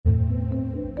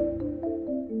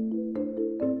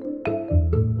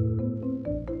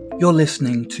You're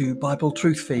listening to Bible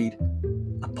Truth Feed,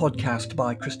 a podcast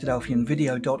by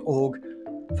Christadelphianvideo.org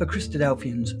for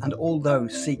Christadelphians and all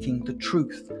those seeking the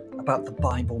truth about the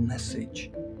Bible message.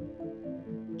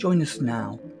 Join us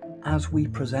now as we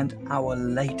present our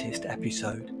latest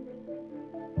episode.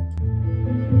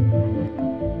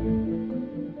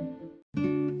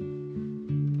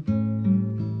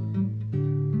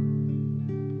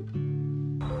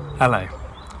 Hello,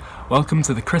 welcome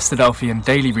to the Christadelphian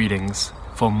Daily Readings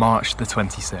for March the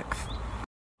 26th.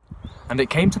 And it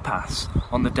came to pass,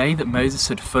 on the day that Moses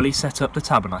had fully set up the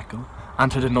tabernacle,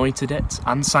 and had anointed it,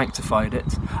 and sanctified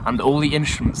it, and all the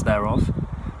instruments thereof,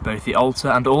 both the altar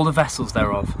and all the vessels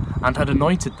thereof, and had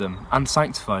anointed them, and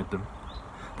sanctified them,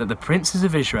 that the princes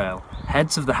of Israel,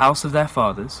 heads of the house of their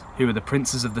fathers, who were the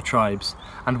princes of the tribes,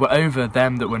 and were over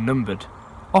them that were numbered,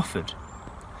 offered.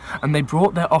 And they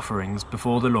brought their offerings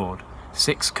before the Lord,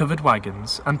 6 covered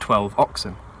wagons, and 12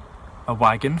 oxen, a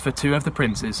wagon for 2 of the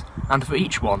princes, and for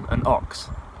each one an ox,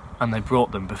 and they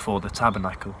brought them before the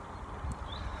tabernacle.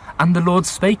 And the Lord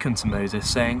spake unto Moses,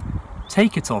 saying,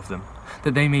 Take it of them,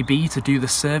 that they may be to do the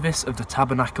service of the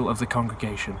tabernacle of the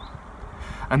congregation.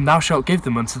 And thou shalt give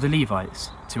them unto the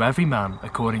Levites, to every man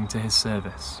according to his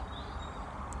service.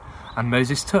 And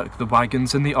Moses took the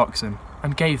wagons and the oxen,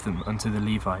 and gave them unto the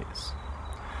Levites.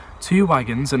 2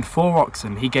 wagons and 4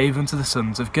 oxen he gave unto the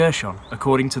sons of Gershon,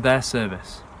 according to their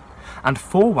service. And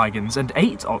 4 wagons and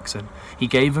 8 oxen he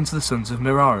gave unto the sons of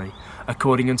Merari,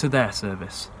 according unto their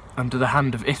service, under the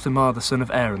hand of Ithamar the son of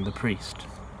Aaron the priest.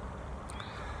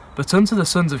 But unto the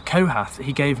sons of Kohath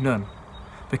he gave none,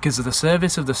 because of the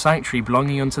service of the sanctuary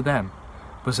belonging unto them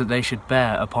was that they should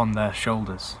bear upon their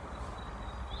shoulders.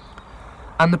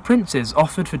 And the princes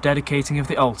offered for dedicating of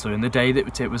the altar in the day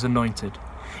that it was anointed.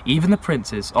 Even the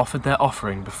princes offered their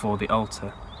offering before the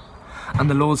altar. And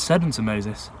the Lord said unto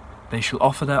Moses, They shall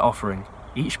offer their offering,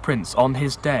 each prince on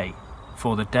his day,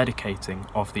 for the dedicating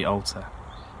of the altar.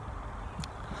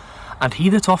 And he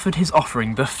that offered his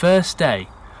offering the first day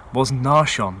was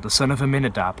Nahshon the son of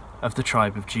Amminadab of the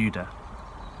tribe of Judah.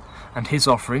 And his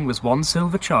offering was 1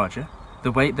 silver charger,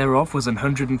 the weight thereof was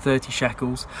 130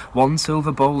 shekels, 1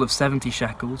 silver bowl of 70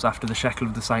 shekels after the shekel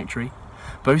of the sanctuary.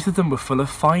 Both of them were full of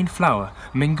fine flour,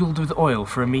 mingled with oil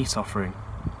for a meat offering.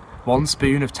 1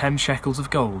 spoon of 10 shekels of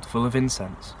gold, full of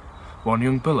incense. 1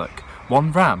 young bullock,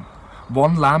 1 ram,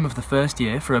 1 lamb of the first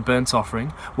year for a burnt offering,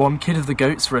 1 kid of the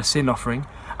goats for a sin offering,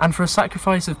 and for a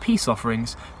sacrifice of peace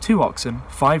offerings, 2 oxen,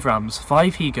 5 rams,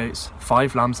 5 he-goats,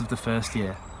 5 lambs of the first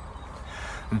year.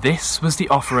 This was the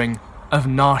offering of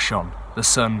Nahshon, the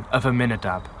son of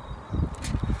Amminadab.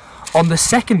 On the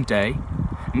second day,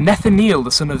 Nethaneel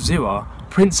the son of Zuar,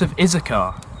 prince of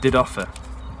Issachar, did offer.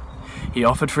 He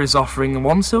offered for his offering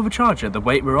 1 silver charger, the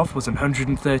weight whereof was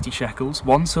 130 shekels,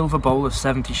 1 silver bowl of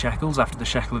 70 shekels after the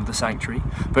shekel of the sanctuary,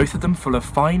 both of them full of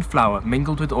fine flour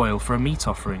mingled with oil for a meat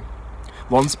offering.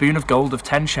 1 spoon of gold of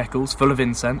 10 shekels, full of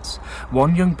incense,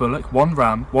 1 young bullock, 1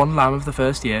 ram, 1 lamb of the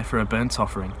first year for a burnt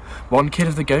offering, 1 kid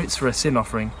of the goats for a sin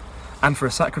offering, and for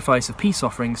a sacrifice of peace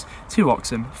offerings, 2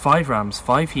 oxen, 5 rams,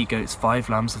 5 he-goats, 5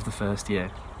 lambs of the first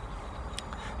year.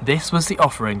 This was the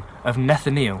offering of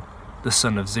Nethaneel, the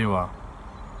son of Zuar.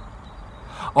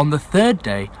 On the third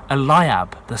day,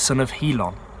 Eliab, the son of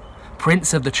Helon,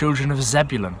 prince of the children of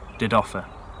Zebulun, did offer.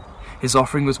 His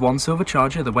offering was 1 silver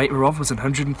charger, the weight whereof was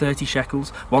 130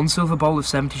 shekels, 1 silver bowl of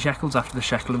 70 shekels after the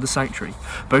shekel of the sanctuary,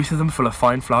 both of them full of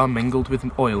fine flour mingled with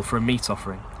oil for a meat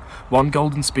offering. 1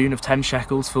 golden spoon of 10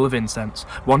 shekels full of incense,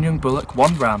 1 young bullock,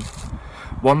 1 ram,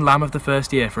 1 lamb of the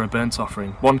first year for a burnt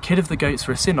offering, 1 kid of the goats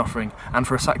for a sin offering, and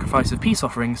for a sacrifice of peace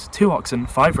offerings, 2 oxen,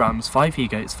 5 rams, 5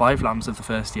 he-goats, 5 lambs of the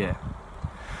first year.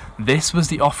 This was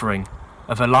the offering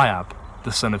of Eliab,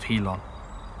 the son of Helon.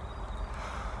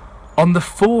 On the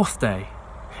 4th day,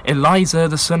 Eliezer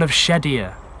the son of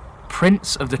Shedeur,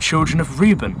 prince of the children of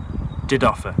Reuben, did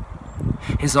offer.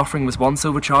 His offering was 1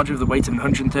 silver charger of the weight of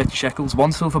 130 shekels,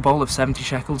 1 silver bowl of 70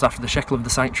 shekels after the shekel of the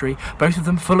sanctuary, both of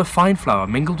them full of fine flour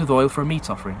mingled with oil for a meat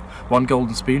offering, 1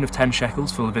 golden spoon of 10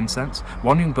 shekels full of incense,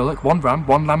 1 young bullock, 1 ram,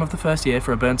 1 lamb of the first year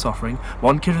for a burnt offering,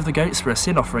 1 kid of the goats for a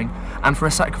sin offering, and for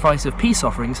a sacrifice of peace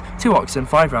offerings, 2 oxen,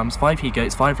 5 rams, 5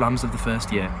 he-goats, 5 lambs of the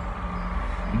first year.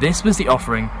 This was the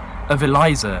offering of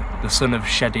Eliezer the son of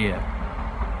Shedeur.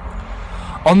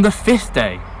 On the 5th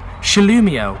day,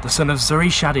 Shelumiel the son of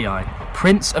Zurishaddai,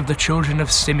 prince of the children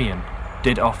of Simeon,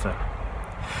 did offer.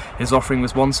 His offering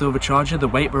was 1 silver charger, the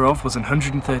weight whereof was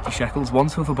 130 shekels, 1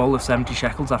 silver bowl of 70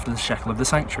 shekels after the shekel of the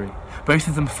sanctuary, both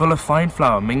of them full of fine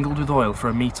flour mingled with oil for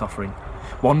a meat offering,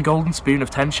 1 golden spoon of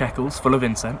 10 shekels full of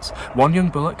incense, 1 young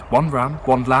bullock, 1 ram,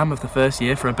 1 lamb of the first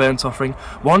year for a burnt offering,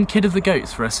 1 kid of the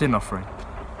goats for a sin offering.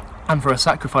 and for a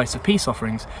sacrifice of peace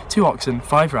offerings, 2 oxen,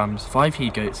 5 rams, 5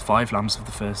 he-goats, 5 lambs of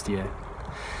the first year.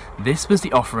 This was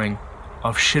the offering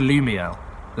of Shelumiel,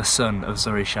 the son of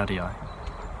Zurishaddai.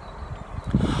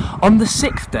 On the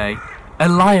 6th day,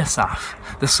 Eliasaph,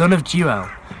 the son of Deuel,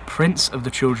 prince of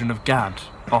the children of Gad,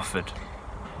 offered.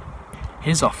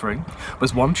 His offering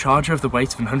was 1 charger of the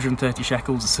weight of 130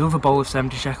 shekels, a silver bowl of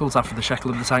 70 shekels after the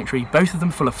shekel of the sanctuary, both of them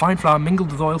full of fine flour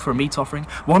mingled with oil for a meat offering,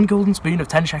 1 golden spoon of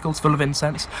 10 shekels full of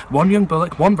incense, 1 young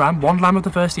bullock, 1 ram, 1 lamb of the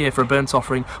first year for a burnt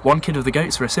offering, 1 kid of the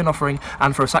goats for a sin offering,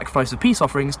 and for a sacrifice of peace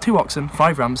offerings, 2 oxen,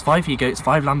 5 rams, 5 he-goats,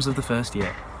 5 lambs of the first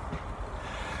year.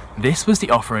 This was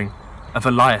the offering of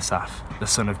Eliasaph, the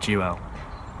son of Deuel.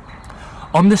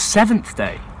 On the 7th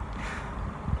day,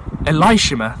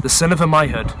 Elishama, the son of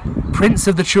Ammihud, prince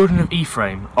of the children of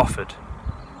Ephraim, offered.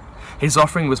 His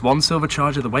offering was 1 silver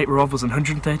charger, the weight whereof was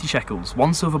 130 shekels,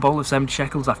 1 silver bowl of 70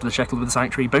 shekels after the shekel of the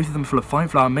sanctuary, both of them full of fine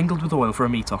flour mingled with oil for a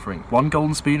meat offering, 1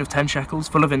 golden spoon of 10 shekels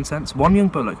full of incense, 1 young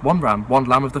bullock, 1 ram, 1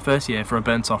 lamb of the first year for a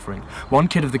burnt offering, 1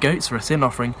 kid of the goats for a sin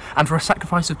offering, and for a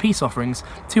sacrifice of peace offerings,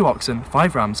 2 oxen,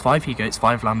 5 rams, 5 he-goats,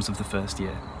 5 lambs of the first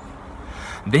year.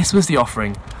 This was the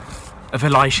offering of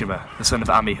Elishama, the son of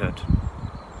Ammihud.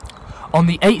 On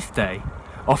the 8th day,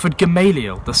 offered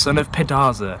Gamaliel, the son of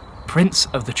Pedahzur, prince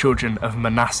of the children of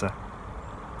Manasseh.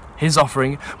 His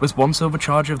offering was 1 silver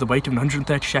charger of the weight of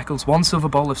 130 shekels, 1 silver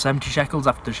bowl of 70 shekels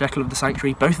after the shekel of the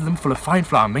sanctuary, both of them full of fine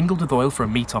flour mingled with oil for a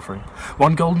meat offering,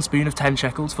 1 golden spoon of 10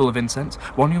 shekels full of incense,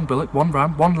 1 young bullock, 1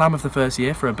 ram, 1 lamb of the first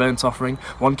year for a burnt offering,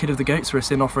 1 kid of the goats for a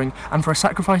sin offering, and for a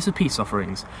sacrifice of peace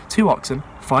offerings, 2 oxen,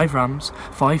 5 rams,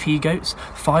 5 he-goats,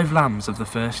 5 lambs of the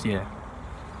first year.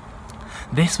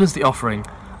 This was the offering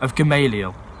of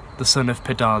Gamaliel, the son of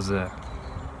Pedahzur.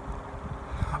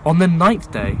 On the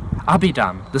 9th day,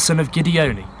 Abidan, the son of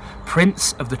Gideoni,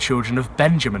 prince of the children of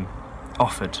Benjamin,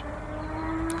 offered.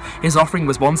 His offering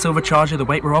was 1 silver charger, the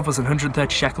weight whereof was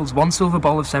 130 shekels, 1 silver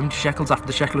bowl of 70 shekels after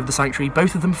the shekel of the sanctuary,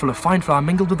 both of them full of fine flour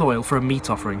mingled with oil for a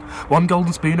meat offering, 1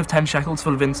 golden spoon of 10 shekels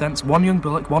full of incense, 1 young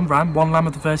bullock, 1 ram, 1 lamb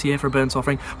of the first year for a burnt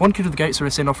offering, 1 kid of the goats for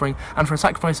a sin offering, and for a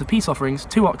sacrifice of peace offerings,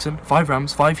 2 oxen, 5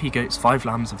 rams, 5 he-goats, 5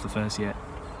 lambs of the first year.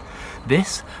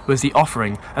 This was the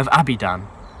offering of Abidan,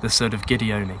 the son of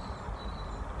Gideoni.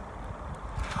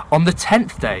 On the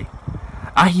 10th day,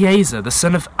 Ahiezer, the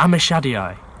son of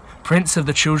Ammishaddai, prince of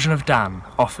the children of Dan,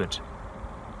 offered.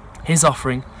 His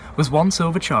offering was 1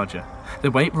 silver charger,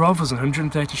 the weight whereof was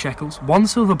 130 shekels, 1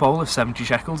 silver bowl of 70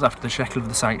 shekels after the shekel of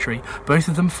the sanctuary, both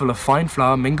of them full of fine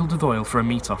flour mingled with oil for a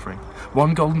meat offering,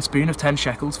 1 golden spoon of 10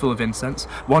 shekels full of incense,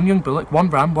 1 young bullock, 1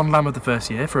 ram, 1 lamb of the first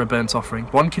year for a burnt offering,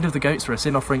 1 kid of the goats for a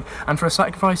sin offering, and for a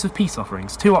sacrifice of peace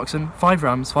offerings, 2 oxen, 5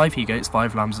 rams, 5 he-goats,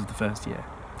 5 lambs of the first year.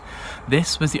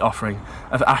 This was the offering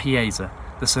of Ahiezer,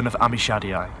 the son of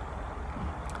Ammishaddai.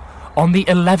 On the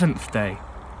 11th day,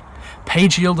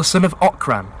 Pagiel, the son of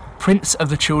Ochran, prince of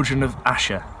the children of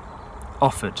Asher,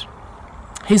 offered.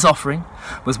 His offering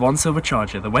was 1 silver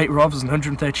charger, the weight whereof was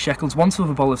 130 shekels, 1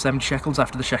 silver bowl of 70 shekels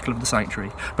after the shekel of the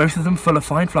sanctuary, both of them full of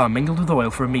fine flour mingled with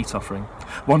oil for a meat offering,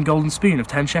 1 golden spoon of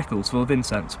 10 shekels full of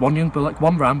incense, 1 young bullock,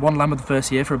 1 ram, 1 lamb of the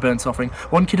first year for a burnt offering,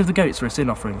 1 kid of the goats for a sin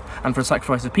offering, and for a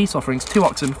sacrifice of peace offerings, 2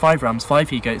 oxen, 5 rams, 5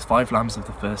 he-goats, 5 lambs of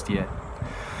the first year.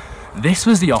 This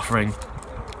was the offering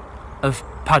of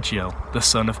Pagiel, the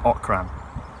son of Ochran.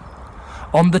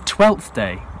 On the 12th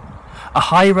day,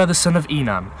 Ahira, the son of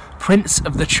Enan, prince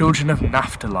of the children of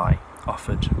Naphtali,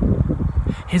 offered.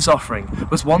 His offering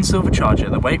was 1 silver charger,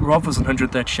 the weight whereof was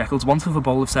 130 shekels, 1 silver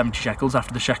bowl of 70 shekels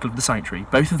after the shekel of the sanctuary,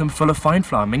 both of them full of fine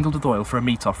flour mingled with oil for a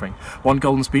meat offering, 1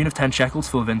 golden spoon of 10 shekels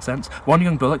full of incense, 1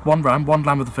 young bullock, 1 ram, 1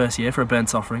 lamb of the first year for a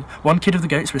burnt offering, 1 kid of the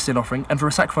goats for a sin offering, and for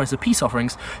a sacrifice of peace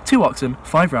offerings, 2 oxen,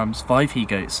 5 rams, 5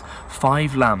 he-goats,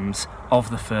 5 lambs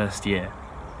of the first year.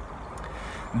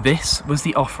 This was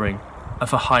the offering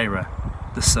of Ahira,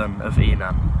 the son of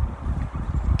Enan.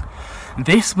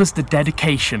 This was the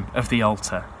dedication of the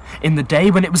altar, in the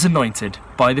day when it was anointed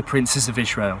by the princes of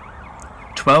Israel.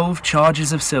 12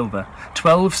 chargers of silver,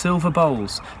 12 silver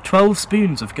bowls, 12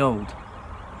 spoons of gold,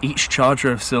 each charger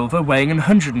of silver weighing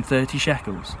 130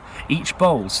 shekels, each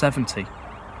bowl 70.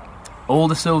 All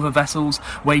the silver vessels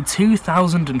weighed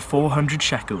 2,400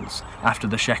 shekels after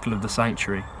the shekel of the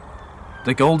sanctuary.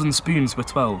 The golden spoons were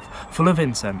 12, full of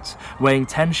incense, weighing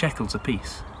 10 shekels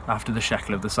apiece, after the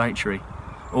shekel of the sanctuary.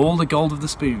 All the gold of the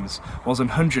spoons was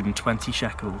 120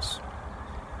 shekels.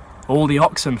 All the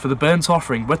oxen for the burnt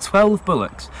offering were 12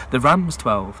 bullocks, the rams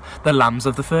 12, the lambs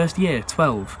of the first year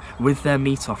 12, with their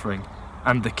meat offering,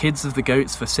 and the kids of the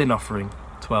goats for sin offering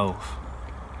 12.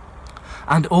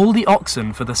 And all the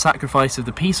oxen for the sacrifice of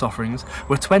the peace offerings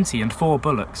were 20 and 4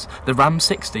 bullocks, the rams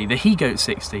 60, the he-goats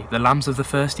 60, the lambs of the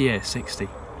first year 60.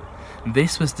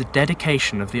 This was the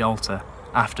dedication of the altar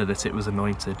after that it was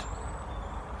anointed.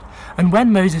 And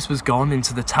when Moses was gone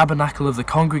into the tabernacle of the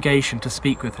congregation to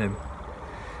speak with him,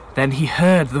 then he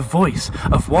heard the voice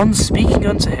of one speaking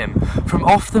unto him from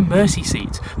off the mercy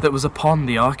seat that was upon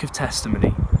the ark of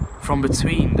testimony, from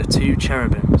between the two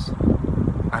cherubims.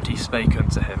 And he spake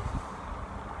unto him.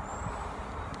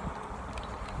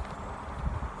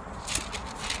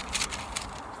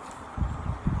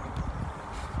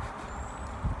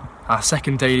 Our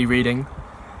second daily reading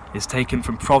is taken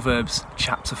from Proverbs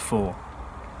chapter 4.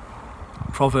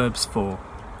 Proverbs 4.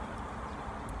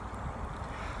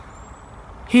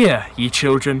 Hear, ye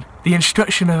children, the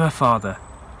instruction of a father,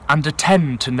 and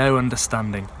attend to no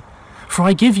understanding. For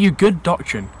I give you good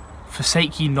doctrine,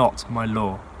 forsake ye not my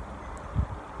law.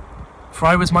 For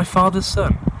I was my father's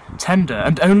son, tender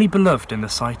and only beloved in the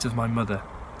sight of my mother.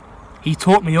 He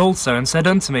taught me also, and said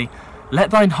unto me,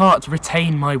 Let thine heart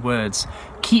retain my words,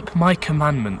 keep my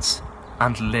commandments,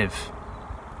 and live.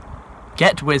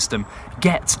 Get wisdom,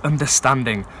 get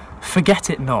understanding, forget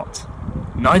it not,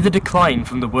 neither decline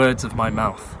from the words of my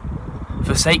mouth.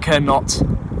 Forsake her not,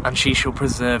 and she shall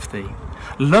preserve thee.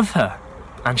 Love her,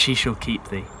 and she shall keep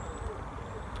thee.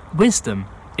 Wisdom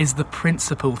is the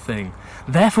principal thing.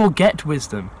 Therefore get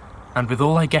wisdom, and with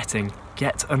all thy getting,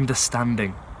 get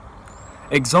understanding.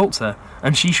 Exalt her,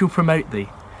 and she shall promote thee.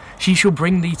 She shall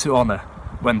bring thee to honour,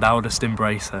 when thou dost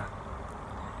embrace her.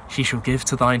 She shall give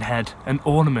to thine head an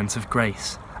ornament of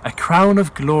grace, a crown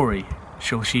of glory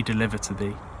shall she deliver to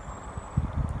thee.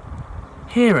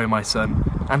 Hear, O my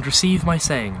son, and receive my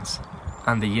sayings,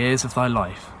 and the years of thy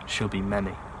life shall be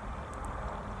many.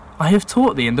 I have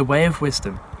taught thee in the way of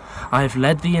wisdom, I have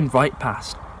led thee in right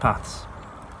paths.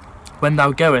 When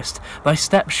thou goest, thy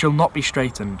steps shall not be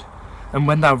straitened, and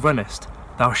when thou runnest,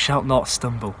 thou shalt not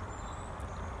stumble.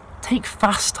 Take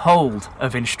fast hold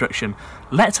of instruction,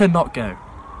 let her not go.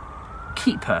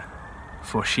 Keep her,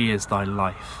 for she is thy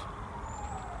life.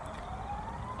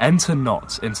 Enter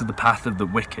not into the path of the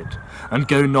wicked, and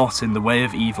go not in the way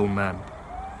of evil men.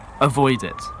 Avoid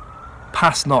it,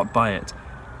 pass not by it,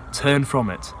 turn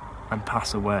from it, and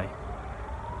pass away.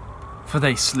 For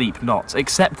they sleep not,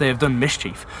 except they have done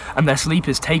mischief, and their sleep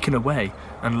is taken away,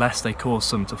 unless they cause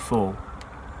some to fall.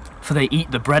 For they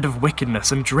eat the bread of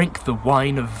wickedness, and drink the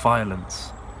wine of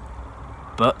violence.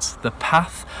 But the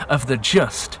path of the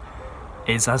just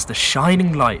is as the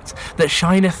shining light that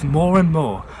shineth more and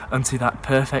more unto that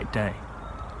perfect day.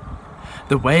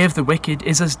 The way of the wicked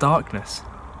is as darkness.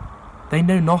 They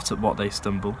know not at what they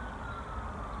stumble.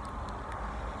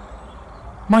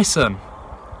 My son,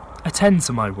 attend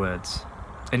to my words,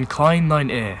 incline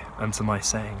thine ear unto my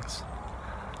sayings.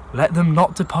 Let them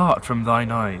not depart from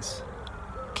thine eyes.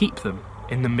 Keep them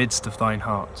in the midst of thine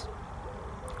heart.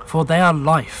 For they are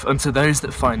life unto those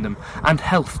that find them, and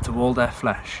health to all their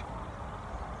flesh.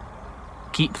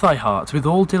 Keep thy heart with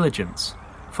all diligence,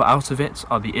 for out of it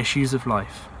are the issues of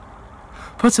life.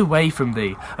 Put away from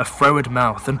thee a froward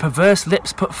mouth, and perverse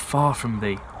lips put far from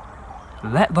thee.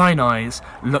 Let thine eyes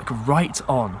look right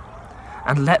on,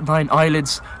 and let thine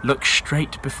eyelids look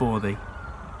straight before thee.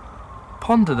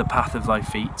 Ponder the path of thy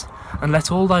feet, and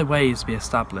let all thy ways be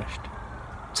established.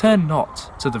 Turn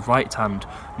not to the right hand,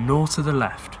 nor to the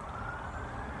left.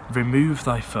 Remove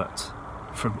thy foot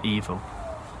from evil.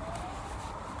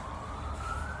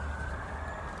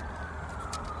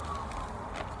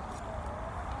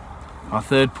 Our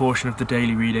third portion of the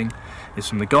daily reading is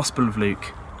from the Gospel of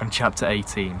Luke and chapter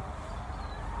 18.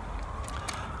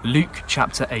 Luke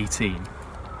chapter 18.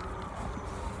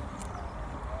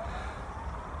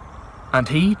 And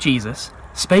he, Jesus,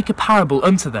 spake a parable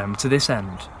unto them to this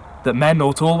end, that men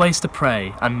ought always to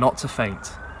pray and not to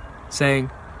faint,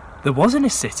 saying, There was in a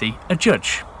city a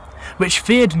judge, which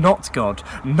feared not God,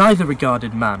 neither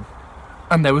regarded man.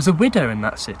 And there was a widow in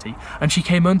that city, and she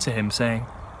came unto him, saying,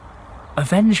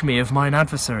 Avenge me of mine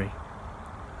adversary.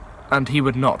 And he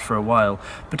would not for a while,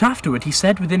 but afterward he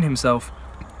said within himself,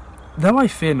 Though I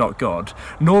fear not God,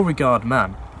 nor regard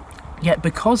man, yet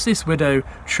because this widow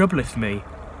troubleth me,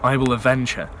 I will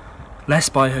avenge her,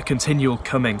 lest by her continual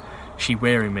coming she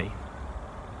weary me.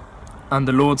 And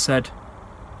the Lord said,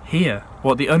 Hear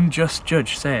what the unjust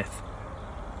judge saith.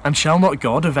 And shall not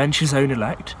God avenge his own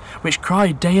elect, which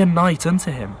cry day and night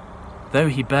unto him, though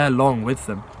he bear long with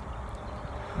them?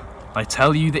 I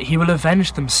tell you that he will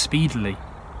avenge them speedily.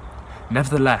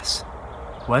 Nevertheless,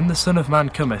 when the Son of Man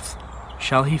cometh,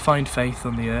 shall he find faith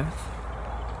on the earth?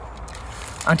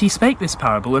 And he spake this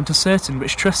parable unto certain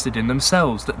which trusted in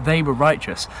themselves that they were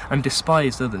righteous, and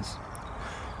despised others.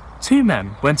 2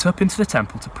 men went up into the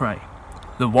temple to pray,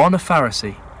 the one a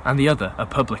Pharisee, and the other a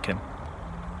publican.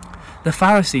 the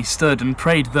Pharisee stood and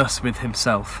prayed thus with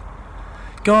himself: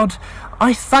 God,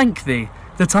 I thank thee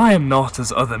that I am not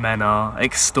as other men are,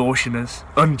 extortioners,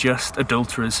 unjust,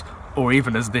 adulterers, or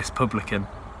even as this publican.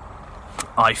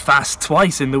 I fast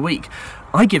twice in the week.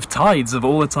 I give tithes of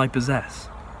all that I possess.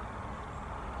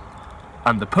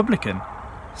 And the publican,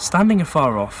 standing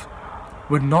afar off,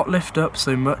 would not lift up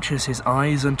so much as his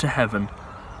eyes unto heaven,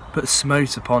 but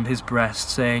smote upon his breast,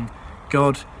 saying,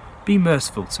 God, be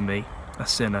merciful to me, a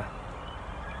sinner.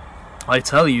 I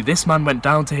tell you, this man went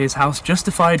down to his house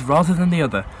justified rather than the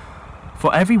other.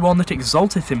 For every one that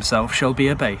exalteth himself shall be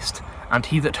abased, and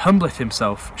he that humbleth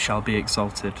himself shall be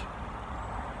exalted.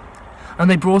 And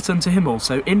they brought unto him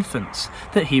also infants,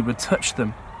 that he would touch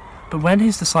them. But when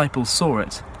his disciples saw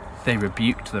it, they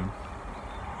rebuked them.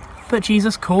 But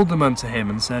Jesus called them unto him,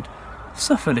 and said,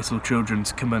 Suffer little children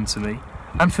to come unto me,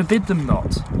 and forbid them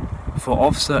not, for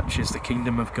of such is the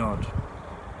kingdom of God.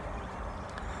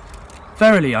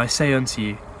 Verily I say unto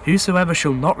you, whosoever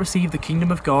shall not receive the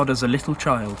kingdom of God as a little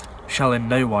child, shall in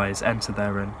no wise enter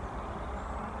therein.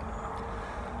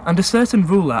 And a certain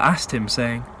ruler asked him,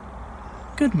 saying,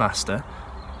 Good master,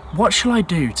 what shall I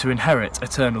do to inherit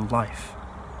eternal life?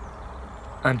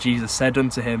 And Jesus said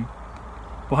unto him,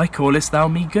 Why callest thou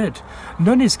me good?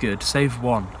 None is good save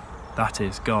one, that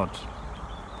is God.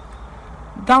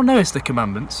 Thou knowest the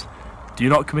commandments: do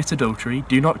not commit adultery,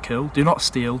 do not kill, do not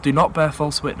steal, do not bear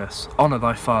false witness, honour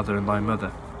thy father and thy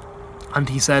mother. And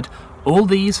he said, All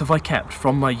these have I kept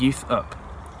from my youth up.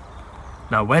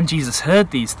 Now when Jesus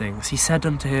heard these things, he said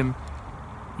unto him,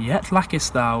 Yet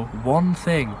lackest thou one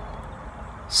thing.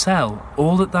 Sell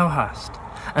all that thou hast,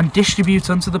 and distribute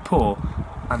unto the poor,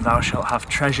 and thou shalt have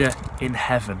treasure in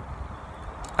heaven.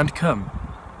 And come,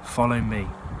 follow me.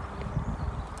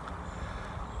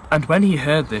 And when he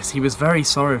heard this, he was very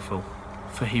sorrowful,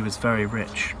 for he was very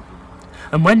rich.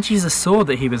 And when Jesus saw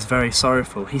that he was very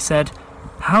sorrowful, he said,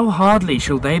 How hardly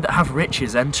shall they that have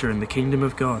riches enter in the kingdom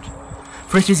of God?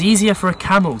 For it is easier for a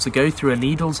camel to go through a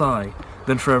needle's eye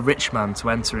than for a rich man to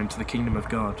enter into the kingdom of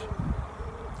God.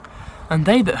 And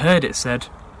they that heard it said,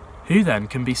 Who then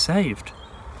can be saved?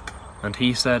 And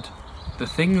he said, The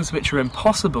things which are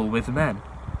impossible with men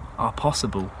are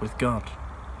possible with God.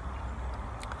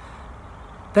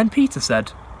 Then Peter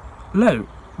said, Lo,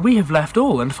 we have left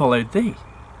all and followed thee.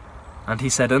 And he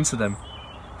said unto them,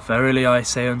 Verily I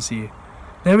say unto you,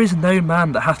 there is no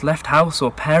man that hath left house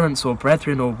or parents or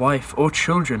brethren or wife or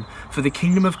children for the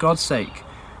kingdom of God's sake,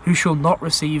 who shall not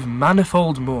receive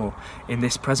manifold more in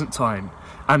this present time,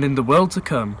 and in the world to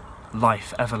come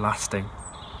life everlasting.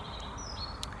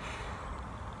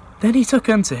 Then he took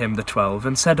unto him the 12,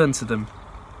 and said unto them,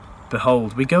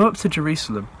 Behold, we go up to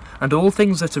Jerusalem, and all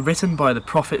things that are written by the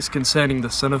prophets concerning the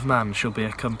Son of Man shall be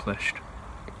accomplished.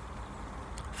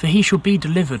 For he shall be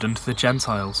delivered unto the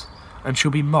Gentiles, and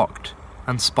shall be mocked,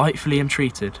 and spitefully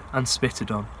entreated, and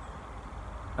spitted on.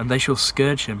 And they shall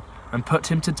scourge him, and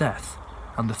put him to death,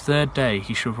 and the third day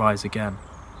he shall rise again.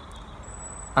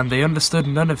 And they understood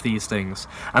none of these things,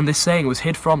 and this saying was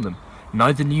hid from them,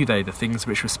 neither knew they the things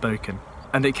which were spoken.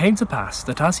 And it came to pass,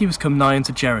 that as he was come nigh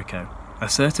unto Jericho, a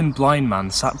certain blind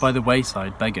man sat by the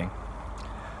wayside begging.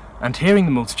 And hearing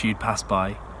the multitude pass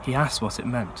by, he asked what it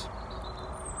meant.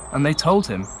 And they told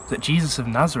him that Jesus of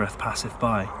Nazareth passeth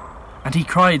by. And he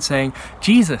cried, saying,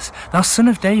 Jesus, thou Son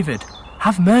of David,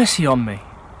 have mercy on me.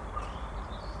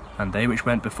 And they which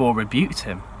went before rebuked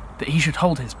him, that he should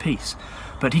hold his peace.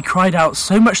 But he cried out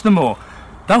so much the more,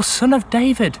 Thou Son of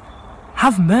David,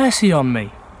 have mercy on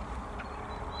me.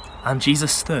 And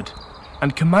Jesus stood,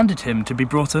 and commanded him to be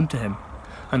brought unto him.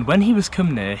 And when he was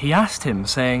come near, he asked him,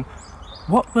 saying,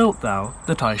 What wilt thou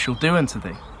that I shall do unto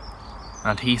thee?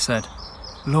 And he said,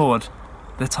 Lord,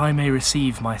 that I may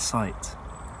receive my sight.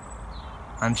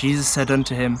 And Jesus said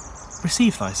unto him,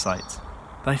 Receive thy sight,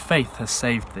 thy faith has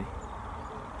saved thee.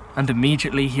 And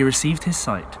immediately he received his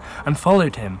sight, and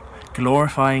followed him,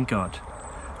 glorifying God.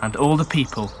 And all the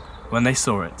people, when they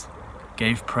saw it,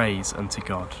 gave praise unto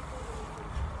God.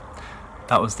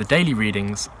 That was the daily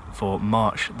readings for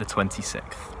March the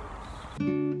 26th.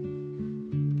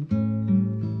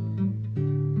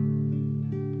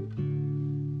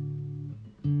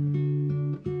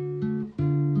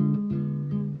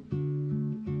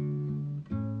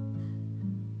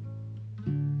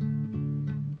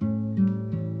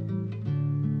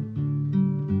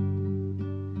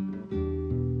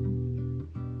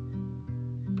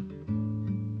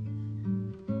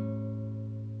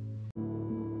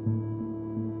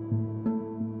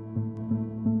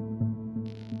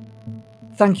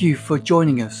 Thank you for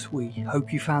joining us. We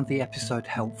hope you found the episode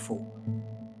helpful.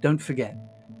 Don't forget,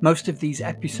 Most of these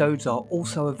episodes are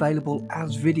also available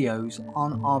as videos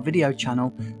on our video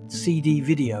channel,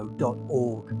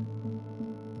 cdvideo.org.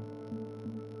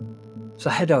 So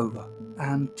head over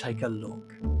and take a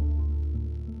look.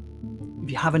 If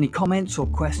you have any comments or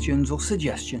questions or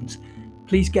suggestions,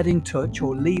 please get in touch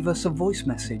or leave us a voice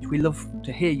message. We love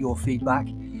to hear your feedback.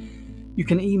 You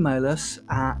can email us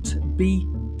at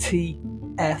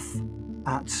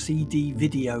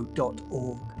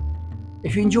btf@cdvideo.org.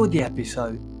 If you enjoyed the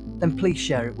episode, then please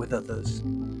share it with others.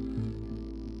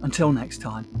 Until next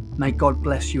time, may God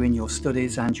bless you in your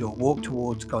studies and your walk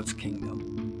towards God's kingdom.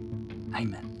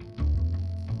 Amen.